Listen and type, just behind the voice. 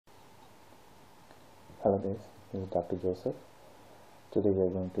Hello guys, this is Dr. Joseph. Today we are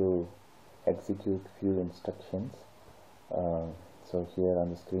going to execute few instructions. So here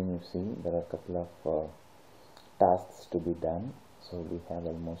on the screen you see there are a couple of tasks to be done. So we have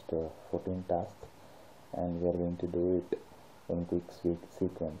almost 14 tasks and we are going to do it in quick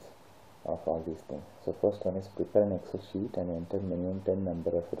sequence of all these things. So first one is prepare an Excel sheet and enter minimum 10 number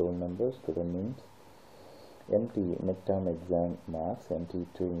of roll numbers, student names, MT midterm exam marks,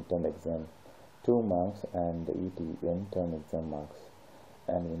 MT2 midterm exam 2 marks, and ET end term exam marks,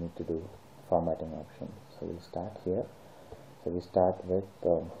 and we need to do formatting option. So we'll start here. So we start with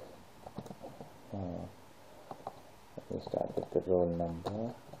the roll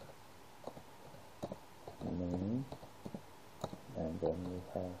number, name, and then we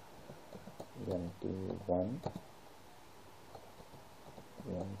have MT1,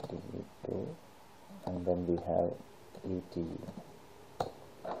 MT2, and then we have ET.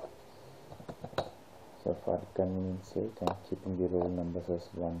 So for convenience sake, I'm keeping the roll numbers as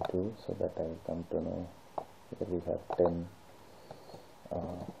 1, 2, so that I come to know that we have 10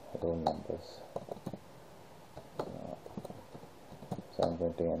 roll numbers. So I'm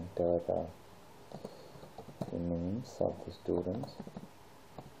going to enter the names of the students.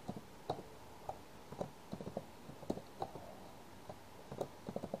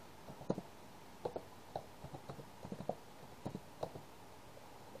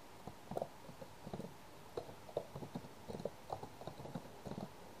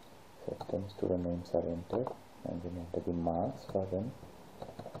 So 10 student names are entered, and then enter the marks for them.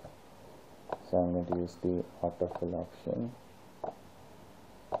 So I'm going to use the autofill option.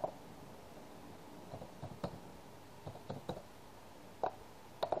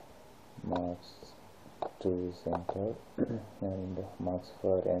 Marks 2 is entered and marks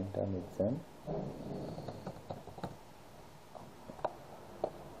for end term exam.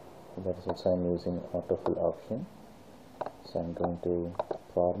 That is also I'm using autofill option. So I'm going to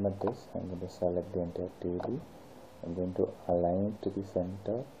format this. I'm going to select the entire table. I'm going to align it to the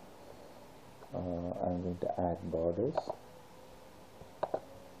center. I'm going to add borders.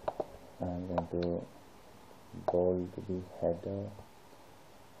 I'm going to bold the header.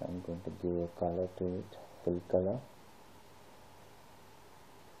 I'm going to give a color to it, full color.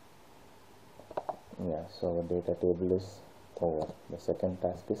 Yeah, so our data table is over. The second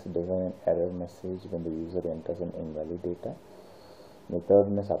task is design an error message when the user enters an invalid data. The third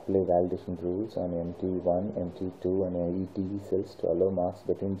one is apply validation rules on MT1, MT2 and ET cells to allow marks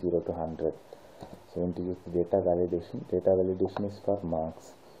between 0 to 100. So we need to use the data validation. Data validation is for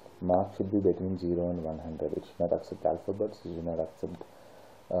marks. Marks should be between 0 and 100. It should not accept alphabets, it should not accept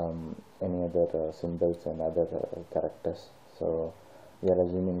any other symbols and other characters. So we are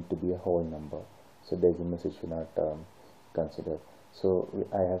assuming it to be a whole number. So decimals it should not consider. So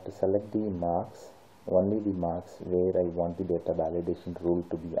I have to select the marks, only the marks where I want the data validation rule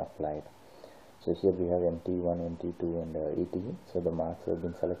to be applied. So here we have MT1, MT2 and ET. So the marks have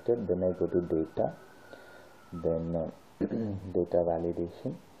been selected. Then I go to data, then data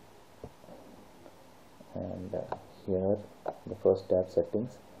validation, and here the first tab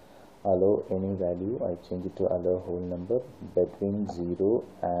settings, allow any value. I change it to allow whole number between 0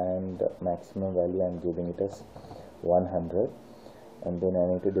 and maximum value. I am giving it as 100. And then I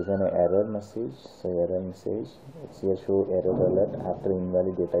need to design an error message. So error message, it's here show error alert after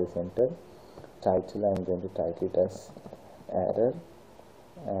invalid data is entered. Title, I am going to title it as error,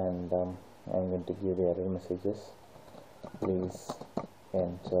 and I am going to give the error messages. Please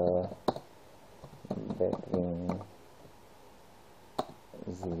enter between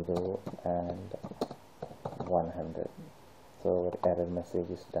 0 and 100. So our error message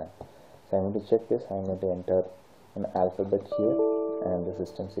is done. So I'm going to check this. I'm going to enter an alphabet here, and the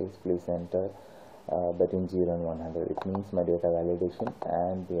system says please enter between 0 and 100. It means my data validation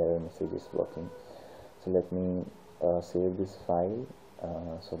and the error message is working. So let me save this file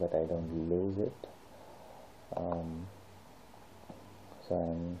so that I don't lose it. So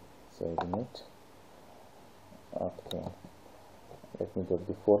I'm saving it. Okay. Let me go to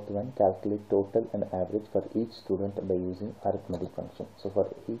the fourth one. Calculate total and average for each student by using arithmetic function. So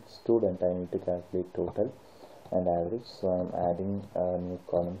for each student I need to calculate total and average. So I'm adding a new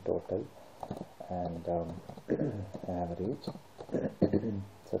column, total and average.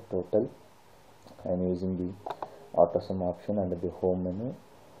 So total, I'm using the auto sum option under the home menu.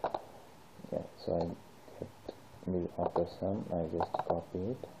 Yeah, so I get the auto sum. I just copy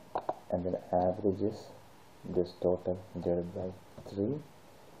it, and then average is this total divided by 3.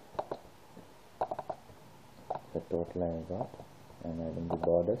 The total I got. I'm adding the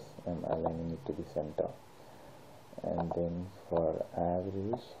borders. I'm aligning it to the center. and then for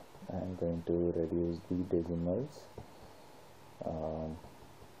average I'm going to reduce the decimals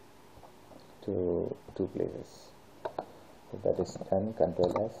to 2 places. So that is done.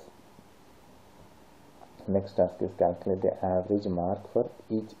 Control S. Next task is calculate the average mark for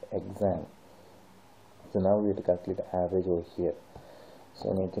each exam. So now we have to calculate the average over here.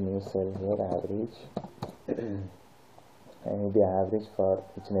 So I need to use cell here average. I need the average for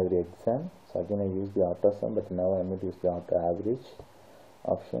each and every exam. So again I use the auto sum, but now I'm going to use the auto average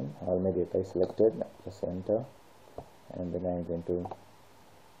option. All my data is selected. Press enter, and then I'm going to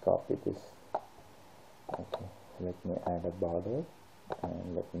copy this. Okay, so let me add a border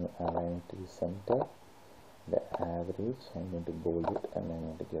and let me align to the center. The average, I'm going to bold it and I'm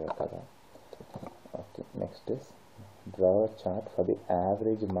going to give a color. Okay, next is draw a chart for the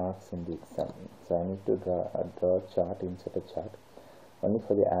average marks in the exam. So I need to draw a chart, insert a chart only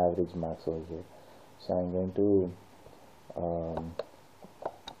for the average marks over here. So I'm going to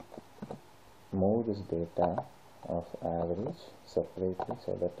move this data of average separately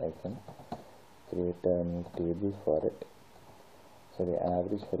so that I can create a new table for it. So the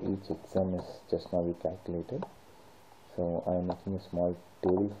average for each exam is just now we calculated. So I am making a small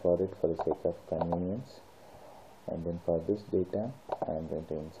table for it for the sake of convenience. And then for this data I am going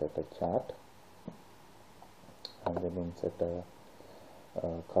to insert a chart. I'm going to insert a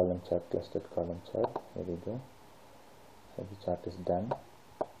column chart, clustered column chart. Here we go. So the chart is done.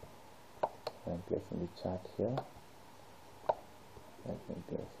 I'm placing the chart here. Let me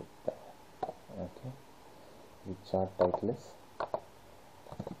place it there. Okay. The chart title is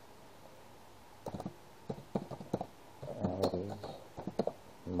average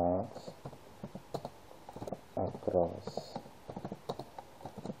marks across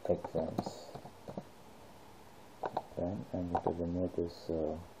exams. Then I need to remove this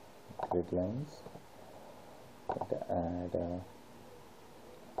grid lines and add a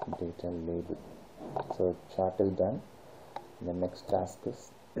data label. So chart is done. The next task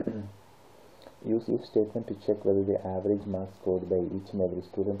is use if statement to check whether the average marks scored by each and every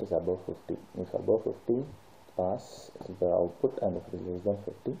student is above 50. If above 50, pass is the output, and if it is less than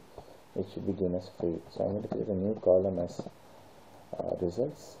 50, it should be given as fail. So I'm going to create a new column as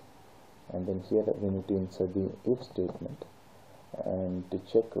results, and then here we need to insert the if statement and to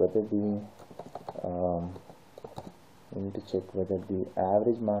check whether the we need to check whether the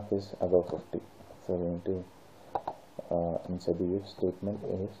average mark is above 50. So we need to insert the if statement.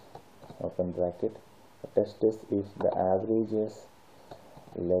 If open bracket, the test is if the average is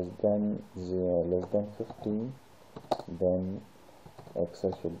less than 15, then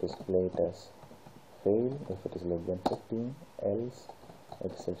Excel should display it as fail. If it is less than 15, else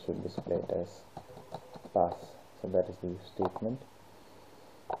Excel should display it as pass. So that is the if statement.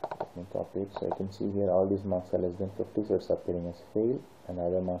 Let me copy it. So you can see here all these marks are less than 50, so it's appearing as fail, and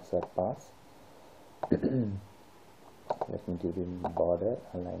other marks are pass. Let me give the border,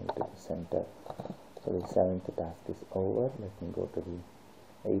 align it to the center. So the 7th task is over. Let me go to the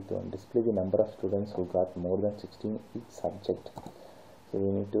 8th one. Display the number of students who got more than 16 each subject. So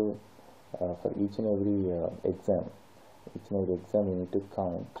we need to for each and every exam we need to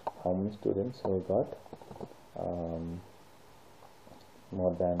count how many students who got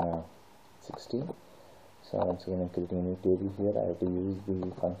more than 16. So once again I'm creating a new table here. I have to use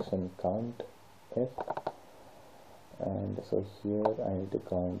the function count if, and so here I need to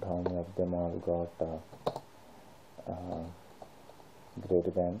count how many of them all got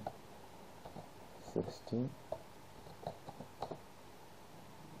greater than 16,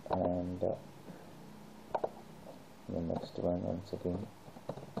 and the next one once again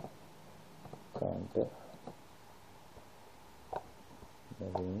count the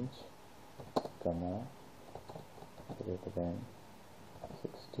range, comma, greater than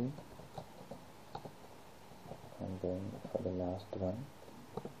 16, and then for the last one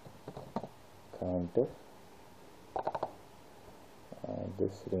count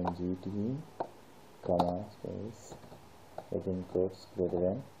this range ETE, comma, space, within quotes greater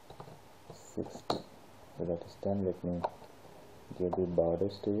than 60. So that is done. Let me give the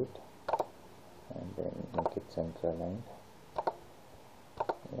borders to it and then make it center aligned.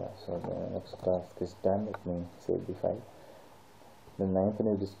 Yeah, so the next task is done. Let me save the file. The 9th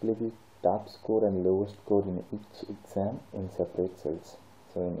one is display the top score and lowest score in each exam in separate cells.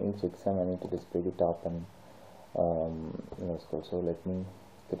 So in each exam I need to display the top and lowest score. So let me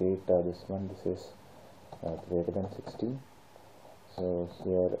create this one. This is greater than 60. So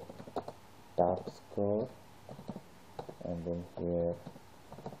here top score, and then here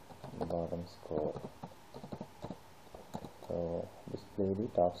bottom score. So display the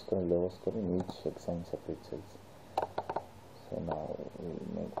top score and lowest score in each exam separate cells. So now we'll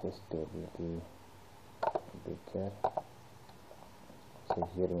make this table little bigger. So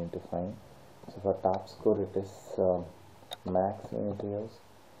here we need to find, so for top score it is max, we need to use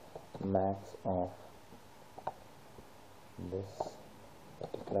max of this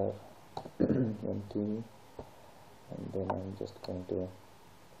particular entity, and then I'm just going to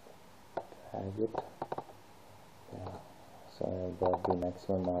drag it. Yeah, so I got the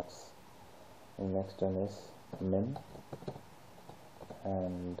maximum marks. The next one is min,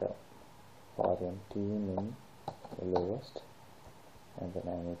 and for MT min the lowest, and then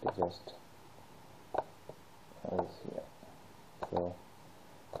I need to just here. So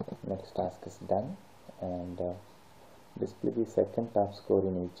next task is done, and display the second top score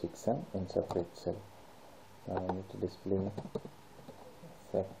in each exam in separate cell. Now I need to display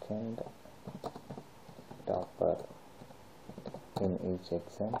second topper in each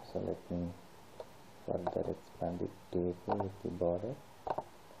exam. So let me further expand the table with the border,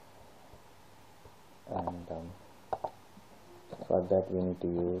 and for that we need to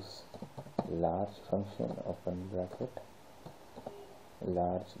use large function, open bracket,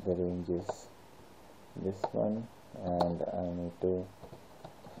 large, the range is this one, and I need to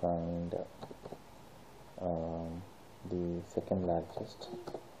find the second largest,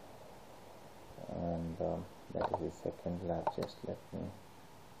 and that is the second largest. Let me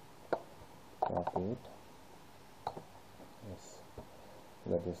copy it. Yes,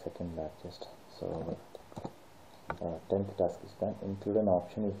 that is second largest. So 10th task is done. Include an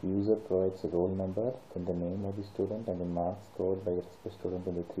option if user provides a roll number, then the name of the student and the marks scored by the respective student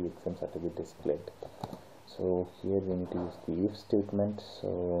in the 3 exams are to be displayed. So here we need to use the if statement.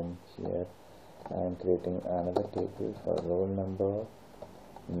 So here I am creating another table for roll number,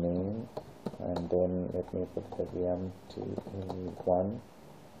 name, and then let me put the MT1,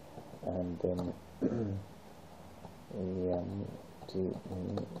 and then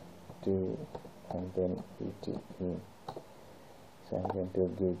MT2, and then ETE. So I'm going to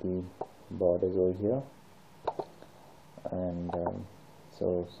give the borders over here, and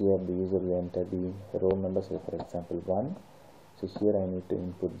so here the user will enter the roll number, say for example 1. So here I need to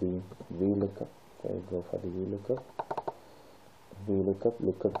input the VLOOKUP. So I go for the VLOOKUP.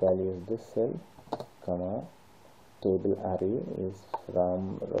 Lookup value is this cell, comma, table array is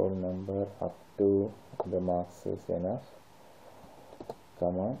from roll number up to the marks is enough,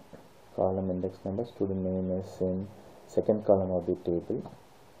 comma, column index number, student name is in second column of the table,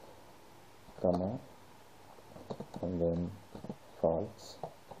 comma, and then false.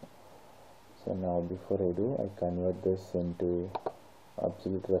 So now before I do, I convert this into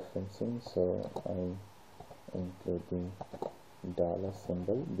absolute referencing. So I include the dollar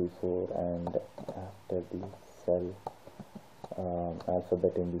symbol before and after the cell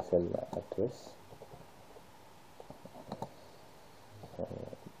alphabet in the cell address. So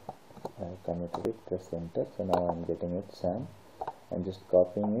I converted it, press enter. So now I'm getting it Sam. I'm just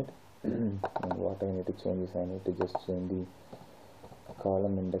copying it and what I need to change is I need to just change the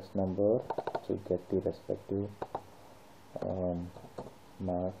column index number to get the respective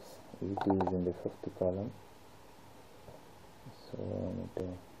marks. ET is in the 5th column, so I need to,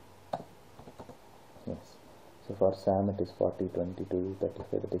 yes, so for Sam it is 40, 22,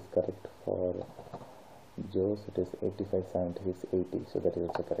 35, that is correct. For Joe's it is 85, 76, 80, so that is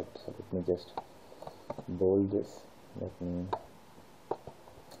also correct. So let me just bold this, let me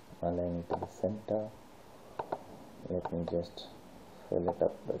align it to the center, let me just fill it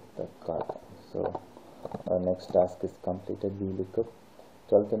up with the column. So our next task is completed. VLOOKUP.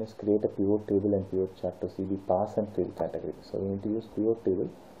 12th one is create a pivot table and pivot chart to see the pass and fail category. So we need to use pivot table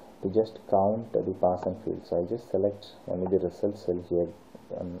to just count the pass and fail. So I just select only the result cell here.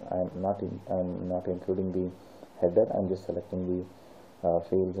 I'm not including the header. I'm just selecting the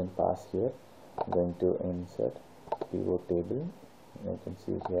fails and pass here. I'm going to insert pivot table. You can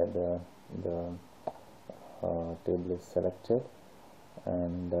see here the table is selected,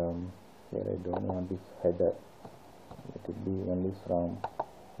 and here I don't want the header. Let it be only from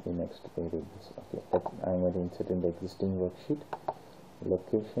the next variables. Okay, I'm going to insert in the existing worksheet.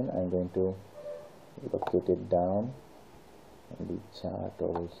 Location, I'm going to locate it down in the chart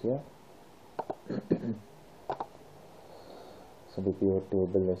over here. So the pivot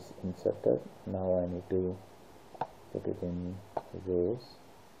table is inserted. Now I need to put it in rows,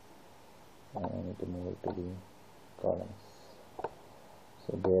 and I need to move it to the columns.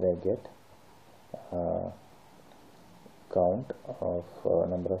 So there I get count of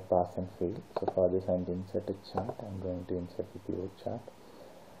number of pass and fail. So for this I'm going to insert a chart. I'm going to insert the pivot chart.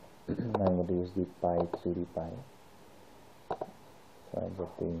 I'm going to use the pie, 3D pie. So I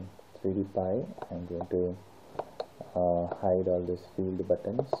get the 3D pie. I'm going to hide all these field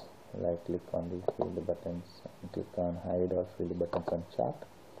buttons. Right click on the field buttons and click on hide all field buttons on chart.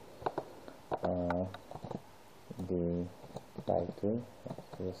 The title,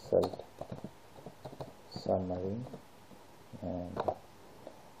 result summary, and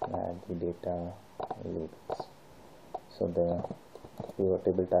add the data labels. So the pivot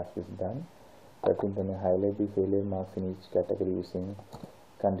table task is done. 13th, and highlight the failure marks in each category using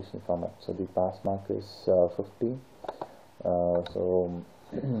conditional format. So the pass mark is 50. So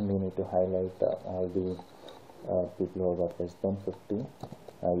we need to highlight all the people who got less than 50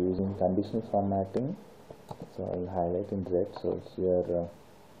 using conditional formatting. So I will highlight in red. So here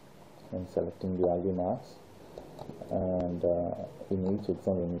I'm selecting all the marks, and in each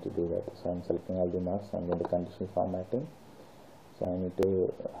exam we need to do that. So I'm selecting all the marks. I'm going to conditional formatting. So I need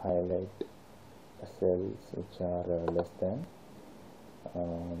to highlight cells which are less than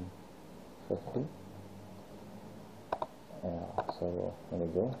 50. So there we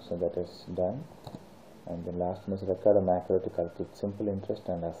go. So that is done. And the last one is record a macro to calculate simple interest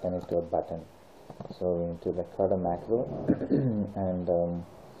and assign it to a button. So we need to record a macro and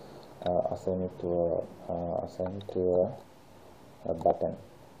assign it to a button.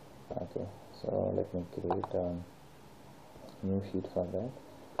 Okay. So let me create a new sheet for that.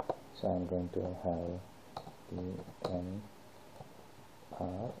 So I'm going to have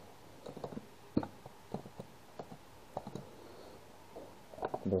PNR.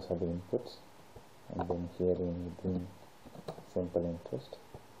 Those are the inputs, and then here in between simple interest,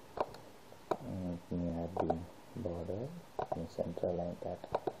 let me add the border and center align that.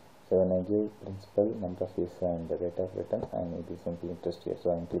 So when I give principal, number of years and the rate of return, I need the simple interest here. So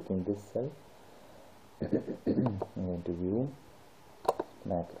I'm clicking this cell. I'm going to view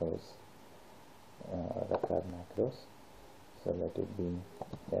macros, record macros. So let it be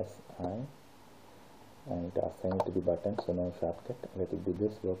SI. I need to assign it to the button, so no shortcut. Let it be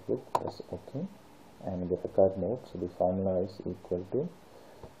this workbook. Press OK, and the record mode. So the formula is equal to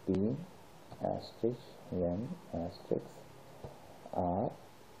P asterisk N asterisk R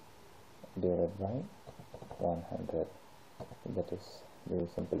divided by 100. That is the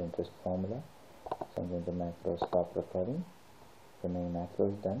simple interest formula. So I'm going to macro stop recording. So my macro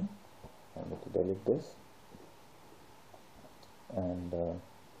is done. I'm going to delete this, and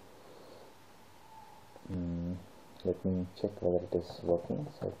let me check whether it is working.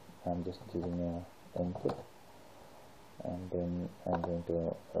 So I'm just giving a input, and then I'm going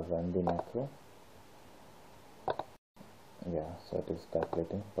to run the macro. Yeah, so it is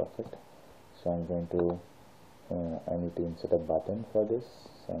calculating perfect. So I'm going to I need to insert a button for this.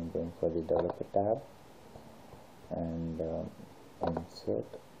 So I'm going for the developer tab and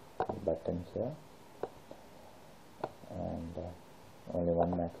insert button here, and only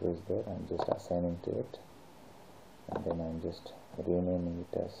one macro is there. I'm just assigning to it, and then I'm just renaming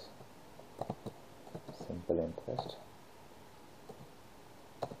it as simple interest.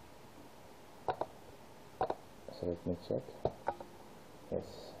 So let me check.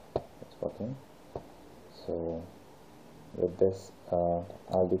 Yes, it's working. So with this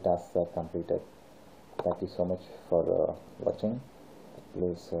all the tasks are completed. Thank you so much for watching.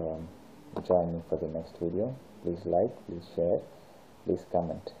 Please join me for the next video. Please like, please share, please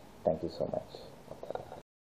comment. Thank you so much.